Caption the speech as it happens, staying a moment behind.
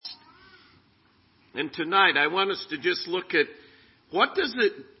And tonight I want us to just look at what does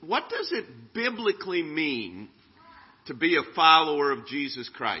it biblically mean to be a follower of Jesus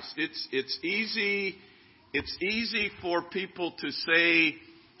Christ. It's easy for people to say,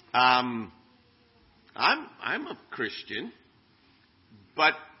 I'm a Christian,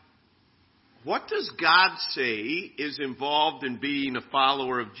 but what does God say is involved in being a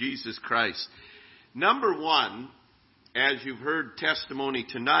follower of Jesus Christ? Number one, as you've heard testimony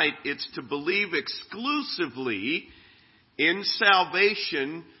tonight, it's to believe exclusively in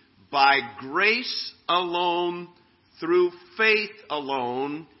salvation by grace alone, through faith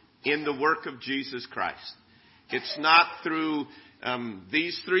alone, in the work of Jesus Christ. It's not through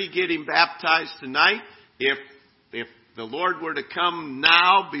these three getting baptized tonight. If the Lord were to come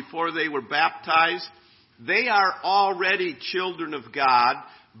now before they were baptized, they are already children of God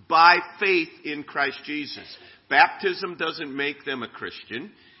by faith in Christ Jesus. Baptism doesn't make them a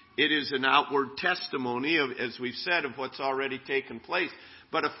Christian. It is an outward testimony of, as we've said, of what's already taken place.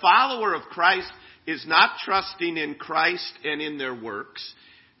 But a follower of Christ is not trusting in Christ and in their works,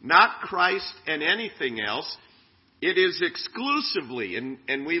 not Christ and anything else. It is exclusively,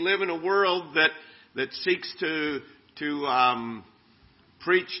 and we live in a world that seeks to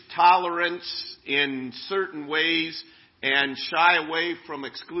preach tolerance in certain ways and shy away from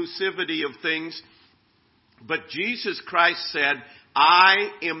exclusivity of things. But Jesus Christ said, I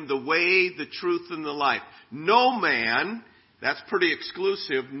am the way, the truth, and the life. No man, that's pretty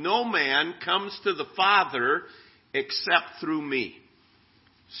exclusive, no man comes to the Father except through me.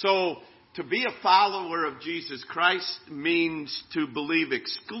 So, to be a follower of Jesus Christ means to believe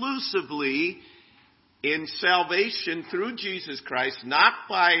exclusively in salvation through Jesus Christ, not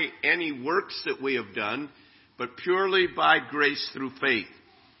by any works that we have done, but purely by grace through faith.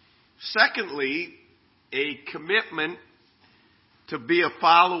 Secondly, a commitment to be a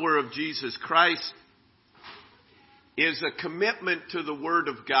follower of Jesus Christ is a commitment to the Word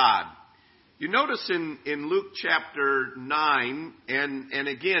of God. You notice in Luke chapter 9, and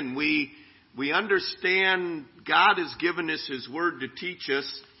again, we understand God has given us His Word to teach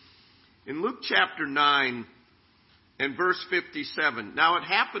us. In Luke chapter 9 and verse 57, now it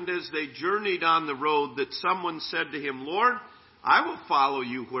happened as they journeyed on the road that someone said to him, Lord, I will follow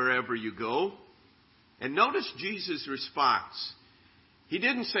you wherever you go. And notice Jesus' response. He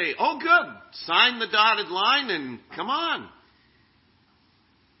didn't say, oh good, sign the dotted line and come on.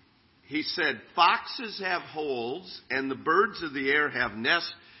 He said, foxes have holes and the birds of the air have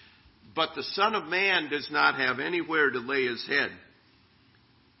nests, but the Son of Man does not have anywhere to lay his head.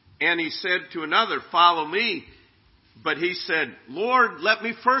 And he said to another, follow me. But he said, Lord, let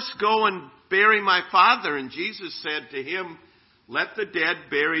me first go and bury my father. And Jesus said to him, let the dead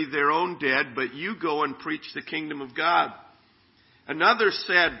bury their own dead, but you go and preach the kingdom of God. Another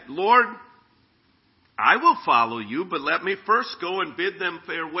said, Lord, I will follow you, but let me first go and bid them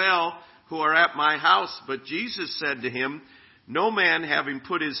farewell who are at my house. But Jesus said to him, no man having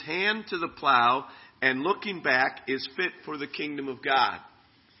put his hand to the plow and looking back is fit for the kingdom of God.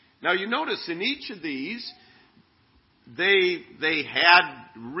 Now you notice in each of these, they had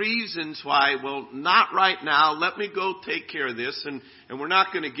reasons why, well, not right now, let me go take care of this, and we're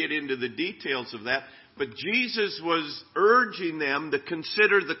not going to get into the details of that, but Jesus was urging them to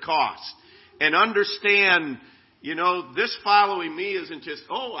consider the cost and understand, this following me isn't just,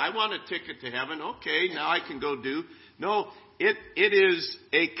 oh, I want a ticket to heaven, okay, now I can go do. No, it is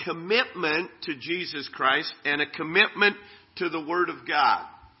a commitment to Jesus Christ and a commitment to the Word of God.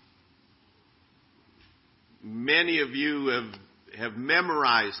 Many of you have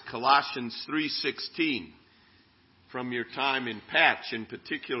memorized Colossians 3:16 from your time in Patch in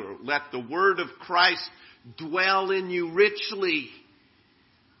particular. Let the word of Christ dwell in you richly.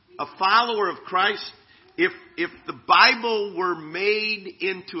 A follower of Christ, if the Bible were made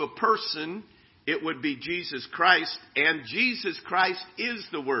into a person, it would be Jesus Christ, and Jesus Christ is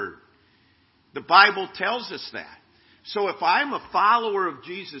the Word. The Bible tells us that. So if I'm a follower of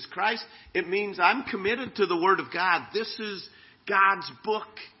Jesus Christ, it means I'm committed to the Word of God. This is God's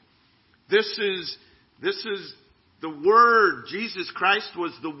book. This is the Word. Jesus Christ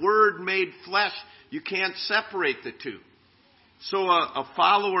was the Word made flesh. You can't separate the two. So a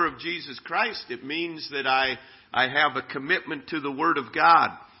follower of Jesus Christ, it means that I have a commitment to the Word of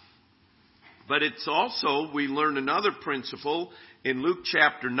God. But it's also, we learn another principle in Luke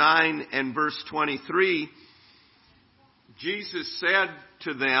chapter 9 and verse 23. Jesus said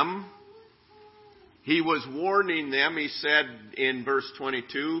to them, He was warning them, He said in verse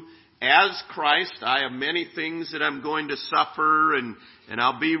 22, as Christ, I have many things that I'm going to suffer, and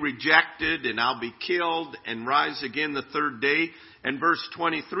I'll be rejected, and I'll be killed, and rise again the third day. And verse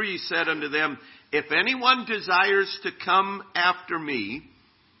 23 said unto them, if anyone desires to come after me,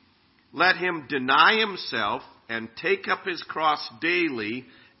 let him deny himself and take up his cross daily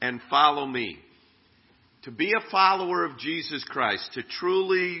and follow me. To be a follower of Jesus Christ, to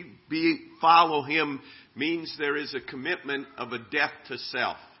truly follow him, means there is a commitment of a death to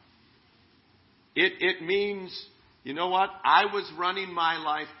self. It means, you know what? I was running my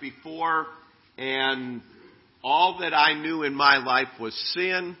life before, and all that I knew in my life was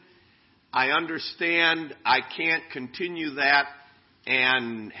sin. I understand I can't continue that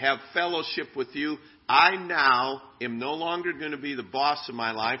and have fellowship with you. I now am no longer going to be the boss of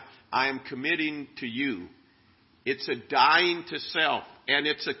my life. I am committing to you. It's a dying to self, and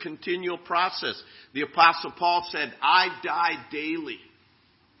it's a continual process. The Apostle Paul said, I die daily.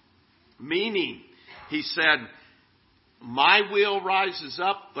 Meaning, he said, my will rises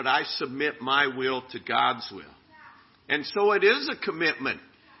up, but I submit my will to God's will. And so it is a commitment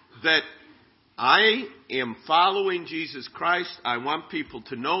that I am following Jesus Christ. I want people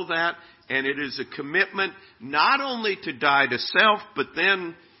to know that. And it is a commitment not only to die to self, but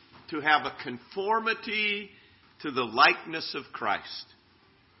then to have a conformity to the likeness of Christ.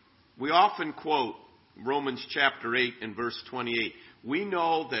 We often quote Romans chapter 8 and verse 28. We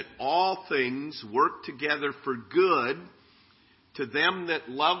know that all things work together for good to them that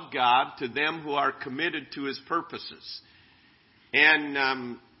love God, to them who are committed to his purposes.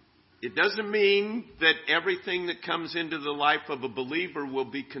 And it doesn't mean that everything that comes into the life of a believer will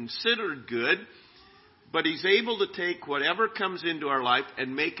be considered good, but he's able to take whatever comes into our life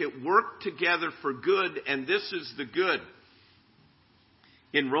and make it work together for good, and this is the good.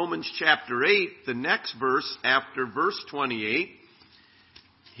 In Romans chapter 8, the next verse after verse 28,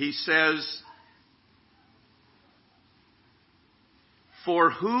 he says,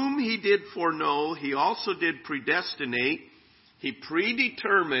 for whom he did foreknow, he also did predestinate. He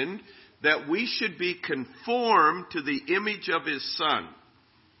predetermined that we should be conformed to the image of his Son.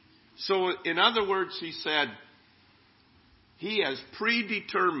 So, in other words, he said, he has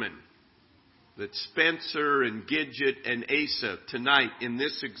predetermined that Spencer and Gidget and Asa tonight, in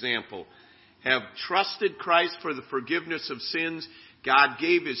this example, have trusted Christ for the forgiveness of sins. God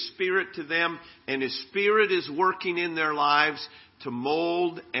gave his Spirit to them, and his Spirit is working in their lives to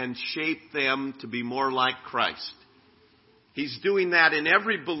mold and shape them to be more like Christ. He's doing that in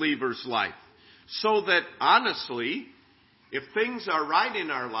every believer's life. So that, honestly, if things are right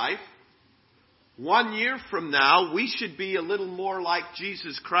in our life, 1 year from now, we should be a little more like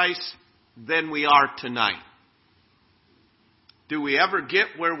Jesus Christ than we are tonight. Do we ever get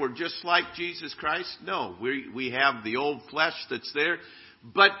where we're just like Jesus Christ? No. We have the old flesh that's there.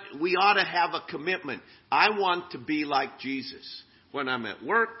 But we ought to have a commitment. I want to be like Jesus. When I'm at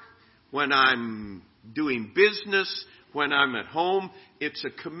work, when I'm doing business, when I'm at home, it's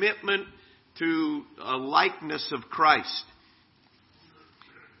a commitment to a likeness of Christ.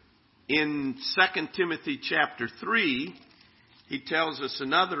 In 2 Timothy chapter 3, he tells us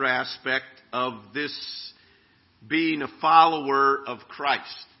another aspect of this being a follower of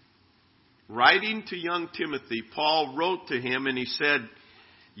Christ. Writing to young Timothy, Paul wrote to him and he said,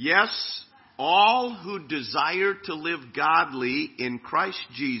 yes, all who desire to live godly in Christ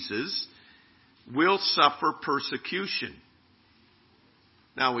Jesus will suffer persecution.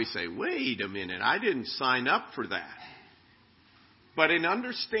 Now we say, wait a minute, I didn't sign up for that. But in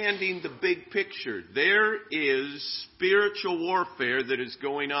understanding the big picture, there is spiritual warfare that is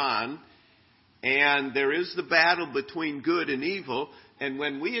going on, and there is the battle between good and evil. And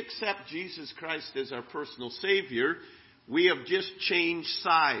when we accept Jesus Christ as our personal Savior, we have just changed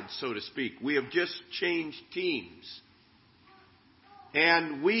sides, so to speak. We have just changed teams.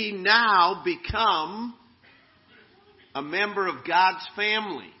 And we now become a member of God's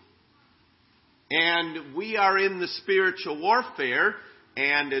family. And we are in the spiritual warfare,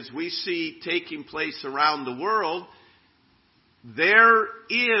 and as we see taking place around the world, there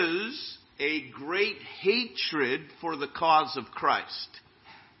is a great hatred for the cause of Christ.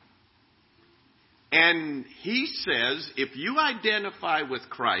 And he says, if you identify with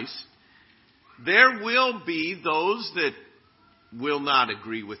Christ, there will be those that will not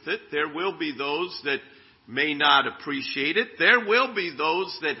agree with it. There will be those that may not appreciate it. There will be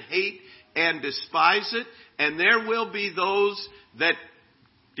those that hate and despise it. And there will be those that,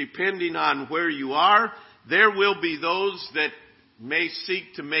 depending on where you are, there will be those that may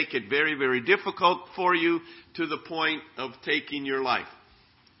seek to make it very, very difficult for you to the point of taking your life.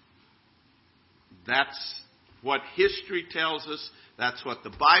 That's what history tells us. That's what the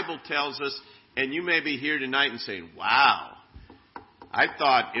Bible tells us. And you may be here tonight and saying, wow, I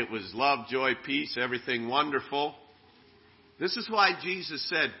thought it was love, joy, peace, everything wonderful. This is why Jesus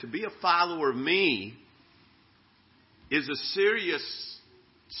said, to be a follower of me is a serious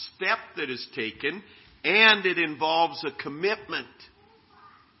step that is taken, and it involves a commitment.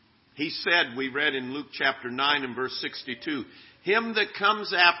 He said, we read in Luke chapter 9 and verse 62, him that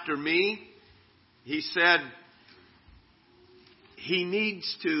comes after me, he said, he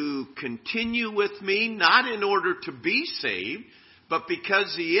needs to continue with me, not in order to be saved, but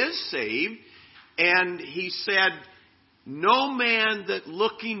because he is saved. And he said, no man that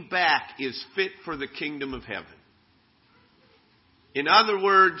looking back is fit for the kingdom of heaven. In other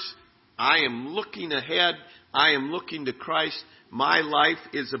words, I am looking ahead. I am looking to Christ. My life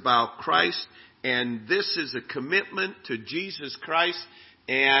is about Christ. And this is a commitment to Jesus Christ.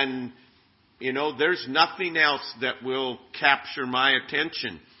 And, there's nothing else that will capture my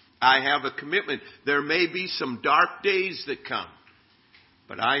attention. I have a commitment. There may be some dark days that come,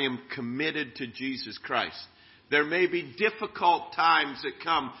 but I am committed to Jesus Christ. There may be difficult times that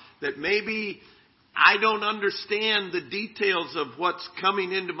come that maybe I don't understand the details of what's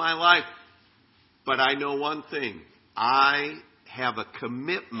coming into my life. But I know one thing. I have a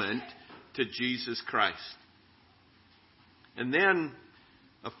commitment to Jesus Christ. And then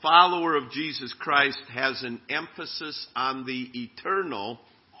a follower of Jesus Christ has an emphasis on the eternal,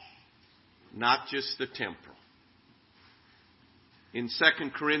 not just the temporal. In 2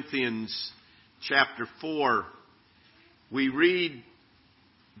 Corinthians chapter 4, we read,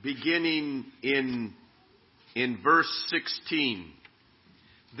 beginning in verse 16,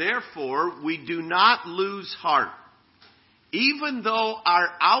 therefore we do not lose heart. Even though our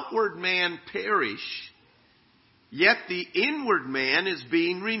outward man perish, yet the inward man is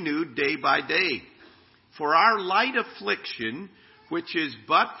being renewed day by day. For our light affliction, which is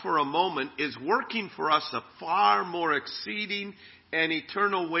but for a moment, is working for us a far more exceeding and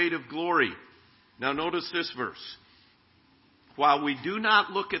eternal weight of glory. Now notice this verse. While we do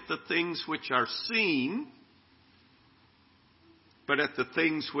not look at the things which are seen, but at the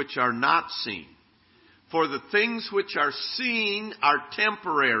things which are not seen. For the things which are seen are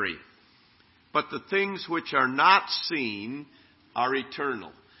temporary, but the things which are not seen are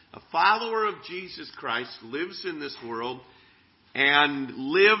eternal. A follower of Jesus Christ lives in this world and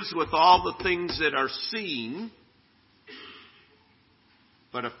lives with all the things that are seen,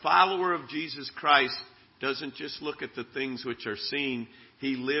 but a follower of Jesus Christ doesn't just look at the things which are seen.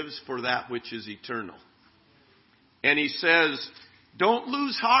 He lives for that which is eternal. And he says, don't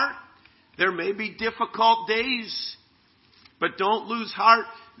lose heart. There may be difficult days, but don't lose heart.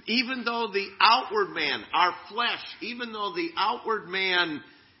 Even though the outward man, our flesh, even though the outward man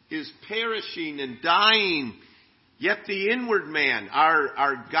is perishing and dying, yet the inward man,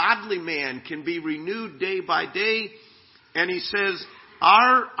 our godly man, can be renewed day by day. And he says,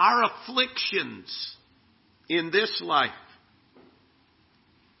 our afflictions in this life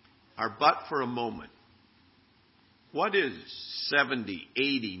are but for a moment. What is 70,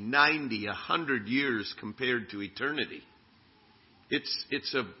 80, 90, 100 years compared to eternity?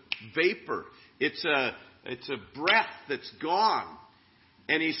 It's a vapor. It's a breath that's gone.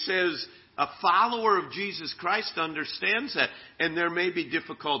 And he says, a follower of Jesus Christ understands that. And there may be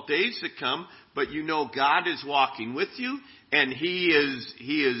difficult days that come, but you know God is walking with you, and He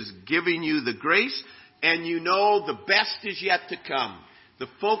is giving you the grace, and you know the best is yet to come. The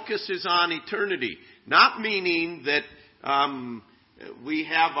focus is on eternity. Not meaning that we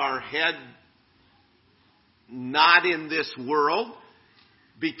have our head not in this world.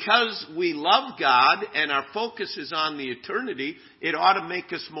 Because we love God and our focus is on the eternity, it ought to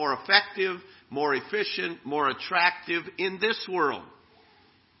make us more effective, more efficient, more attractive in this world.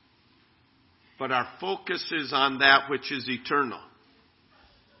 But our focus is on that which is eternal.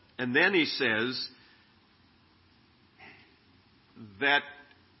 And then he says that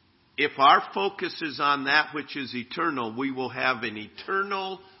if our focus is on that which is eternal, we will have an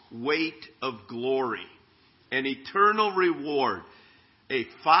eternal weight of glory, an eternal reward. A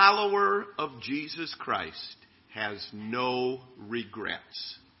follower of Jesus Christ has no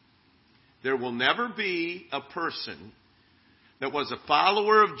regrets. There will never be a person that was a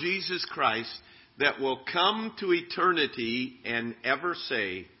follower of Jesus Christ that will come to eternity and ever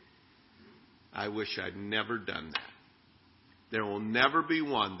say, I wish I'd never done that. There will never be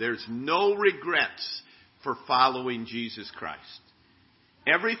one. There's no regrets for following Jesus Christ.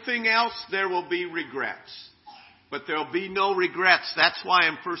 Everything else, there will be regrets. But there will be no regrets. That's why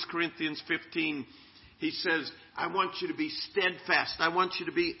in 1 Corinthians 15, he says, I want you to be steadfast. I want you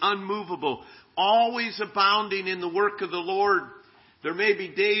to be unmovable, always abounding in the work of the Lord, There may be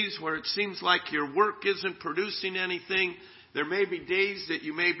days where it seems like your work isn't producing anything. There may be days that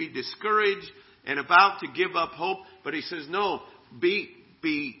you may be discouraged and about to give up hope. But he says, no, be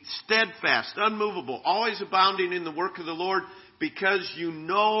steadfast, unmovable, always abounding in the work of the Lord, because you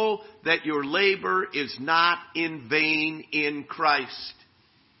know that your labor is not in vain in Christ.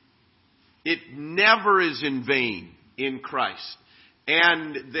 It never is in vain in Christ.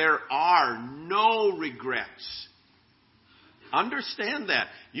 And there are no regrets. Understand that.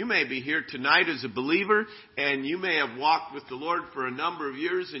 You may be here tonight as a believer, and you may have walked with the Lord for a number of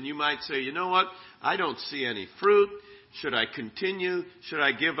years, and you might say, you know what? I don't see any fruit. Should I continue? Should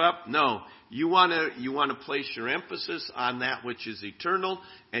I give up? No. You want to place your emphasis on that which is eternal,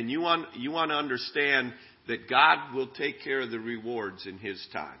 and you want to understand that God will take care of the rewards in His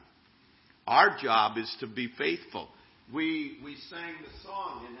time. Our job is to be faithful. We sang the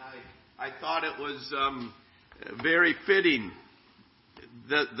song, and I thought it was very fitting.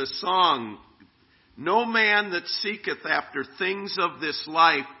 The song, "No man that seeketh after things of this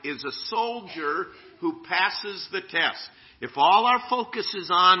life is a soldier who passes the test." If all our focus is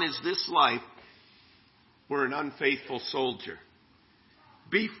on is this life, we're an unfaithful soldier.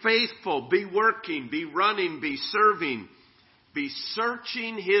 Be faithful, be working, be running, be serving, be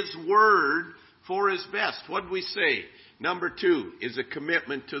searching His Word for His best. What did we say? Number 2 is a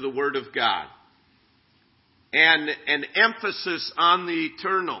commitment to the Word of God. And an emphasis on the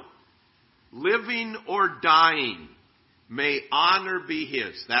eternal. Living or dying, may honor be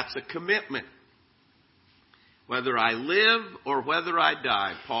His. That's a commitment. Whether I live or whether I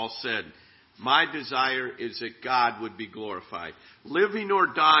die, Paul said, my desire is that God would be glorified. Living or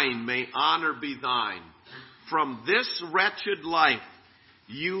dying, may honor be thine. From this wretched life,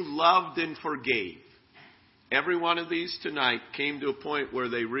 you loved and forgave. Every one of these tonight came to a point where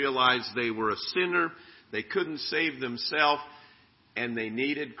they realized they were a sinner, they couldn't save themselves, and they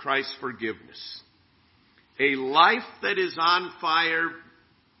needed Christ's forgiveness. A life that is on fire,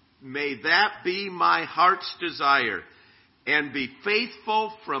 may that be my heart's desire, and be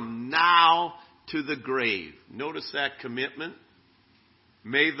faithful from now to the grave. Notice that commitment.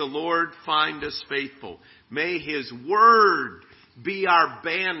 May the Lord find us faithful. May His Word be our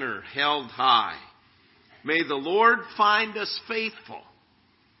banner held high. May the Lord find us faithful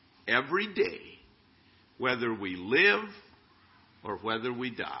every day, whether we live or whether we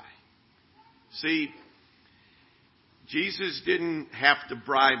die. See, Jesus didn't have to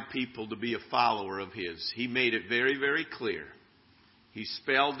bribe people to be a follower of His. He made it very, very clear. He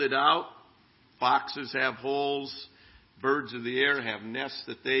spelled it out. Foxes have holes. Birds of the air have nests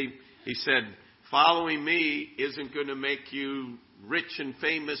that He said, following me isn't going to make you rich and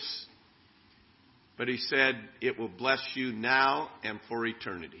famous. But He said, it will bless you now and for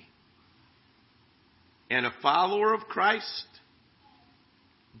eternity. And a follower of Christ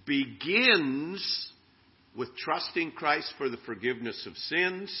begins with trusting Christ for the forgiveness of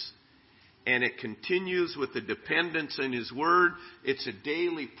sins, and it continues with the dependence in His Word. It's a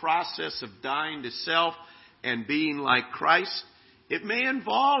daily process of dying to self and being like Christ. It may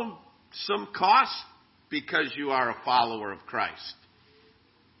involve some cost because you are a follower of Christ.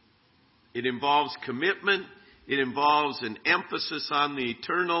 It involves commitment. It involves an emphasis on the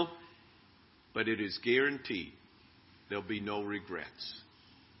eternal, but it is guaranteed there'll be no regrets.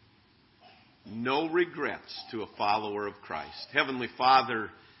 No regrets to a follower of Christ. Heavenly Father,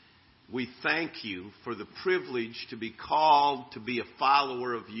 we thank You for the privilege to be called to be a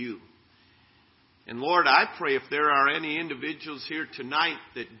follower of You. And Lord, I pray if there are any individuals here tonight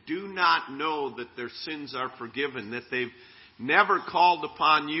that do not know that their sins are forgiven, that they've never called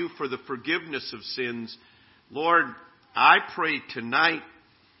upon You for the forgiveness of sins, Lord, I pray tonight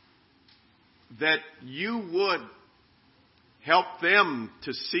that You would help them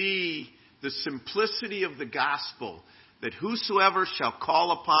to see the simplicity of the gospel, that whosoever shall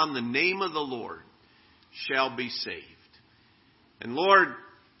call upon the name of the Lord shall be saved. And Lord,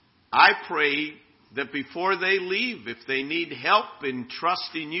 I pray that before they leave, if they need help in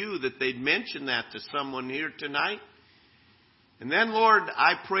trusting You, that they'd mention that to someone here tonight. And then, Lord,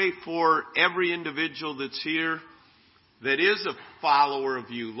 I pray for every individual that's here that is a follower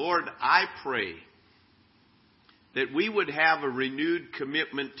of You. Lord, I pray that we would have a renewed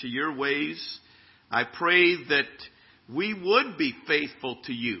commitment to Your ways. I pray that we would be faithful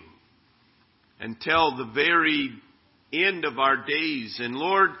to You until the very end of our days. And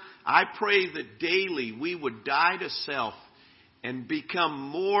Lord, I pray that daily we would die to self and become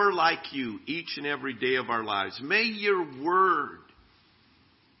more like You each and every day of our lives. May Your Word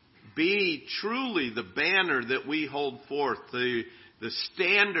be truly the banner that we hold forth, the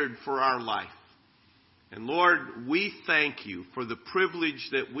standard for our life. And Lord, we thank you for the privilege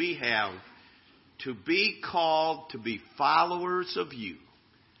that we have to be called to be followers of you,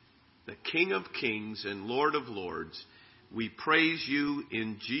 the King of Kings and Lord of Lords. We praise you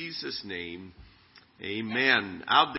in Jesus' name. Amen.